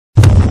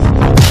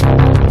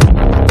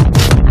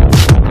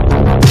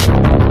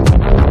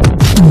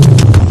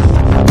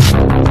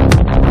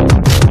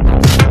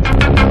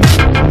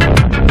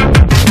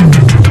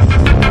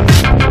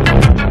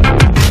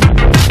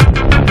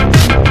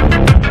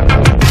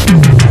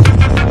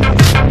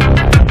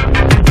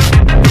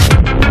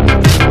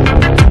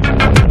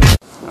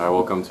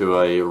into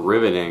a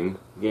riveting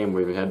game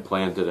we had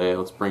planned today.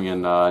 Let's bring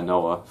in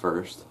Noah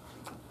first.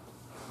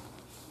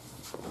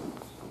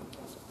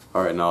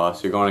 Alright, Noah,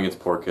 so you're going against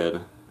Poor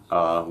Kid.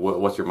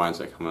 What's your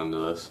mindset coming into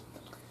this?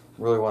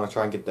 Really want to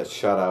try and get that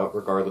shutout,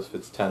 regardless if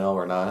it's 10-0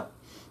 or not.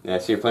 Yeah,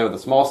 so you're playing with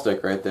a small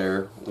stick right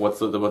there. What's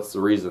the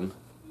reason?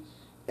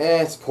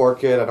 It's Poor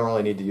Kid. I don't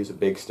really need to use a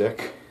big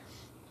stick.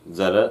 Is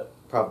that it?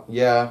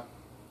 Yeah.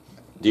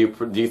 Do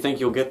you think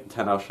you'll get the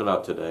 10-0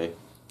 shutout today?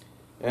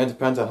 And it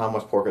depends on how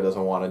much Poor Kid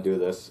doesn't want to do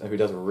this. If he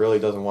really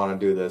doesn't want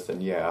to do this,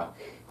 then yeah.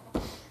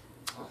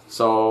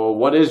 So,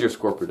 what is your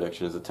score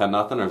prediction? Is it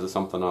 10-0 or is it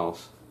something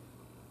else?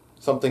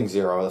 Something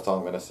 0, that's all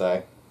I'm going to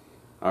say.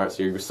 Alright,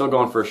 so you're still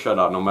going for a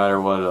shutout no matter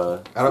what.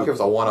 I don't care if it's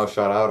a 1-0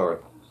 shutout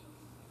or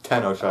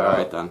 10-0 shutout.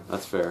 Alright then,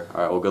 that's fair.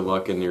 Alright, well good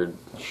luck in your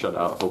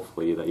shutout,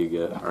 hopefully, that you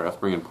get. Alright, let's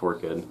bring in Poor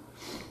Kid.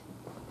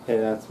 Hey,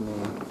 that's me.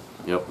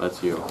 Yep,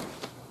 that's you.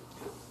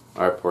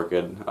 Alright, Poor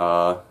Kid.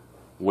 What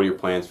are your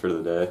plans for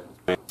the day?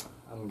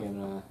 I'm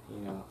gonna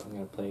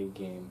play a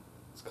game.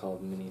 It's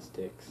called Mini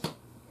Sticks.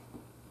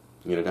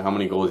 How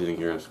many goals do you think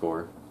you're going to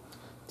score?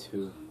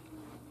 2.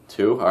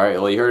 2?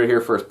 Alright, well you heard it here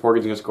first. Poor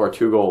Kid's going to score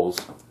 2 goals.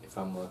 If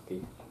I'm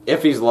lucky.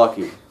 If he's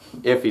lucky.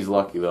 If he's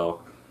lucky,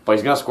 though. But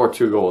he's going to score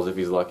 2 goals if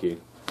he's lucky.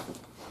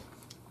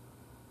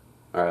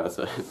 Alright, that's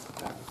it.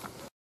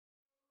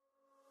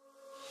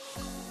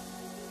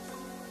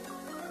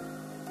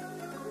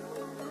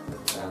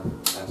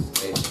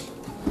 M.S.H.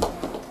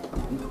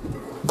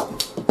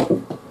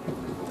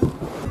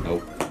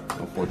 Nope.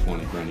 No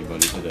 420 for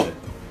anybody today.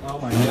 Oh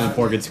my And then god.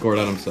 Poor Kid scored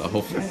on himself.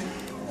 Alright.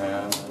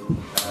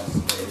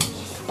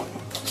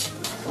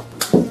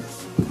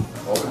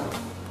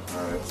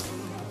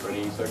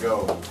 Ready, set,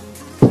 go.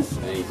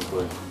 And he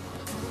push.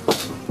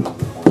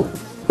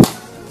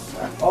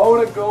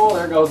 Oh, the goal!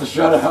 There goes the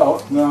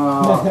shutout.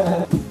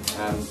 No.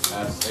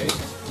 M.S.H.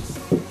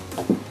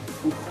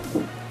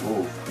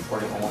 Ooh, Poor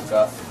Kid almost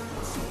got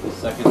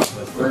the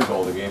third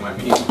goal of the game, I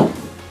mean.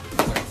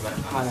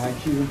 High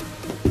IQ.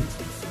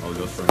 Oh, it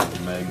goes for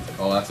Meg.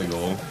 Oh, that's a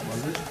goal.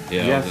 Was it?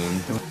 Yeah, yes.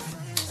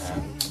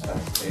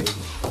 M.S.H.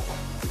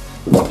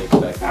 Takes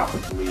back out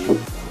the lead.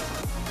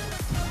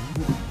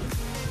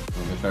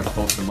 I'm gonna try to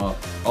post him up.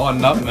 Oh, a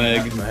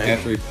nutmeg.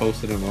 After he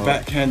posted him up.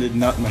 Backhanded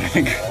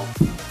nutmeg.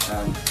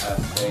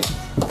 M.S.H.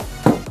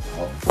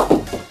 Oh,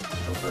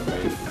 go for a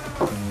bait.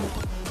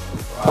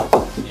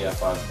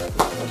 5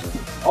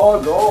 seconds. Oh,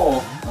 a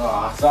goal!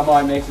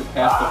 Somehow he makes it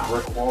past the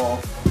brick wall.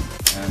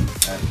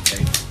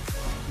 M.S.H.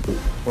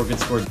 Poor Kid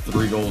scored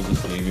 3 goals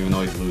this game, even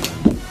though he's losing.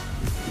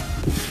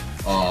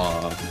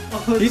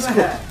 He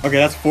scored. Okay,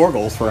 that's 4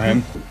 goals for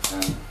him.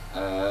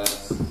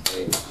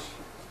 M.S.H.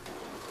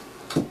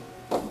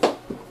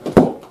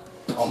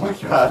 Oh my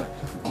god.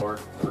 4,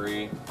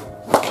 3,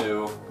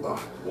 2, I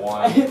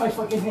 1. hit my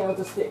fucking hand with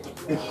the stick.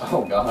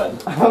 Oh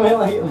god. I mean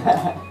like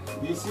that.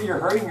 You see, you're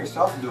hurting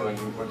yourself doing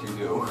what you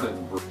do.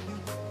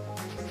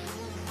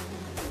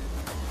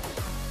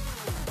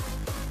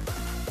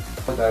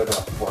 Put that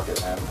about Poor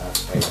Kid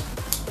M.S.H.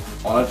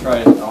 I want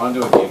to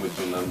do a game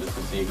between them just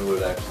to see who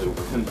would actually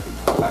win.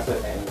 I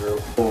said Andrew.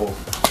 Oh.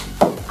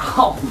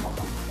 Ow.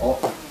 Oh.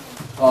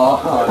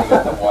 Oh, you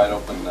got the wide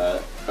open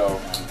net. Go.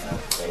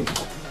 M.S.H.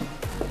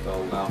 So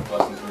now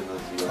plus 3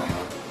 minutes to go.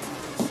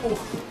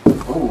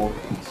 Ooh.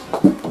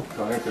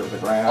 Going into the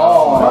ground. Oh,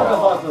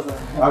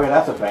 Okay,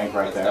 that's a bank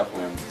right that's there.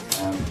 definitely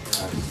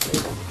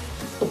M.S.H.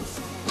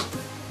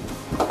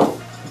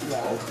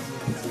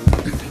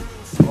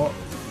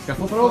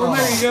 Flip it over.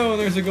 There you go.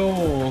 There's a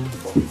goal.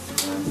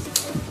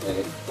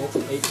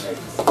 M.S.H.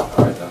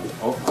 Alright then.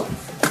 Oh.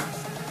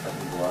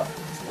 Second left.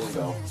 Let's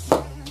go.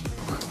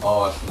 Oh,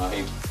 that's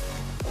nice.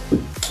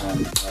 And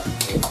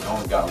no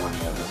one got one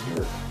yet this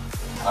year.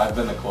 I've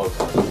been the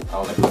closest. I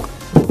was like,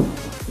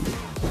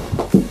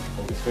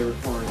 Focus favorite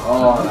for me.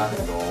 Oh, that's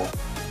a goal.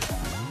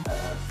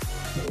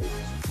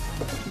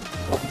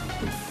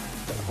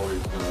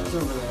 It's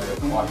over there.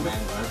 Clock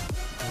management.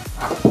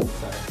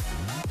 Sorry.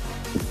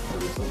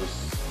 We're still just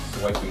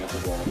swiping at the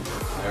ball.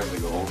 There's the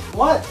goal.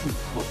 What?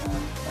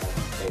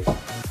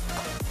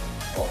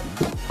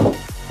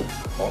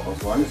 Oh,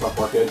 scoring yourself,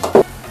 Poor Kid.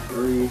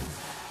 3,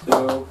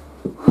 2,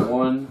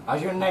 1.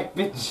 How's your neck,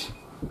 bitch?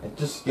 I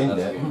just skinned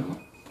That's it. the game.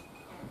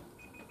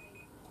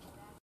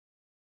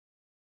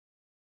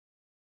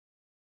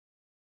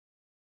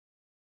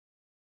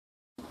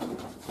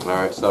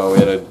 Alright, so we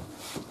had a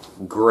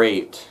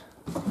great,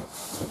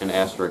 an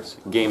asterisk,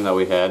 game that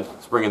we had.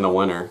 Let's bring in the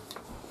winner.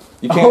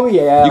 You can't, Oh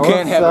yeah, you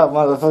can't what's have up,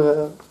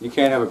 motherfucker? You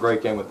can't have a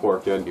great game with Poor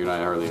Kid. You're not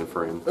hardly in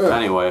frame.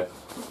 Anyway,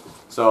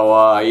 so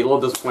are you a little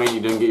disappointed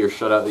you didn't get your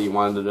shutout that you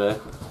wanted today?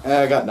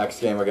 I got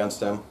next game against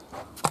him.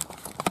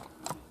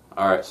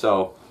 Alright,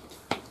 so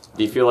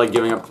do you feel like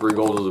giving up 3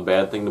 goals was a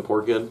bad thing to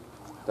Poor Kid?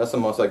 That's the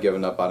most I've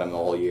given up on him the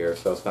whole year,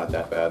 so it's not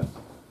that bad.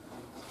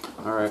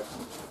 Alright.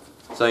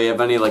 So you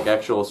have any like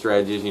actual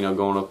strategies, you know,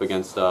 going up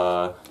against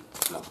no,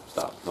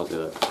 stop, don't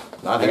do that.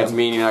 Not Against him.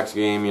 me in your next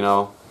game, you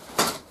know.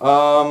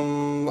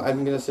 I'm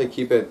gonna say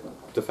keep it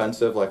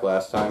defensive like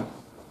last time.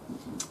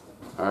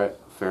 Alright,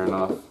 fair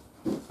enough.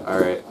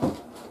 Alright.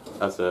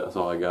 That's it. That's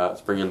all I got.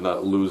 Let's bring in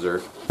the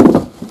loser. I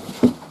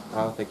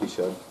don't think you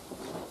should.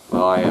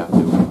 Well, I have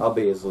to. I'll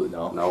be his loot.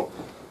 No. Nope.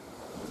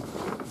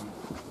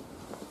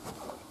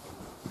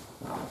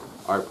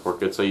 Alright,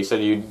 Porkit. So you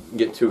said you'd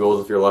get 2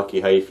 goals if you're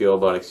lucky. How you feel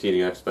about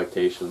exceeding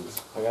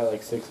expectations? I got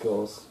like 6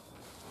 goals.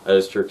 That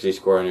is true because you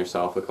scored on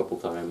yourself a couple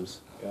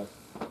times. Yep.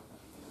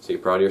 So you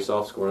proud of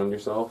yourself, scoring on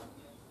yourself?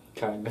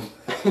 Kind of.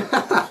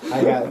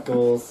 I got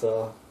goals,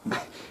 so.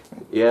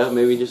 Yeah,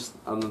 maybe just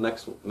on the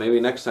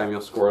next time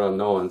you'll score it on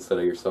Noah instead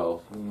of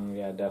yourself.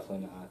 Yeah,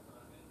 definitely not.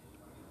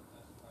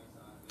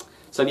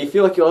 So do you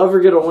feel like you'll ever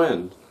get a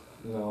win?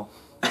 No.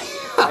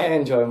 I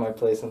enjoy my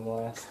place in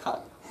last.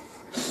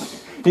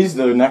 He's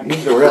the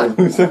real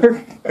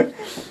loser.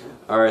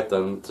 Alright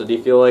then. So do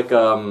you feel like,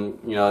 in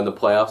the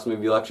playoffs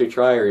maybe you'll actually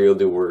try or you'll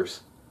do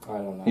worse? I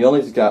don't know. He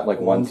only got like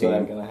one When's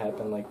that team. gonna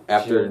happen? Like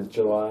After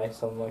July,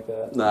 something like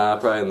that. Nah,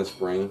 probably in the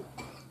spring.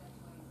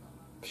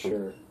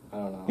 Sure. I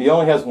don't know. He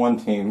only has one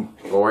team.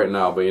 Well, right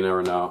now, but you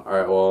never know.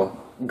 Alright, well,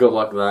 good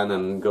luck then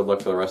and good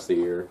luck for the rest of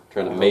the year.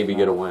 Trying to maybe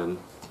get a win.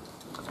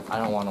 I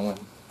don't want to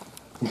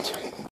win.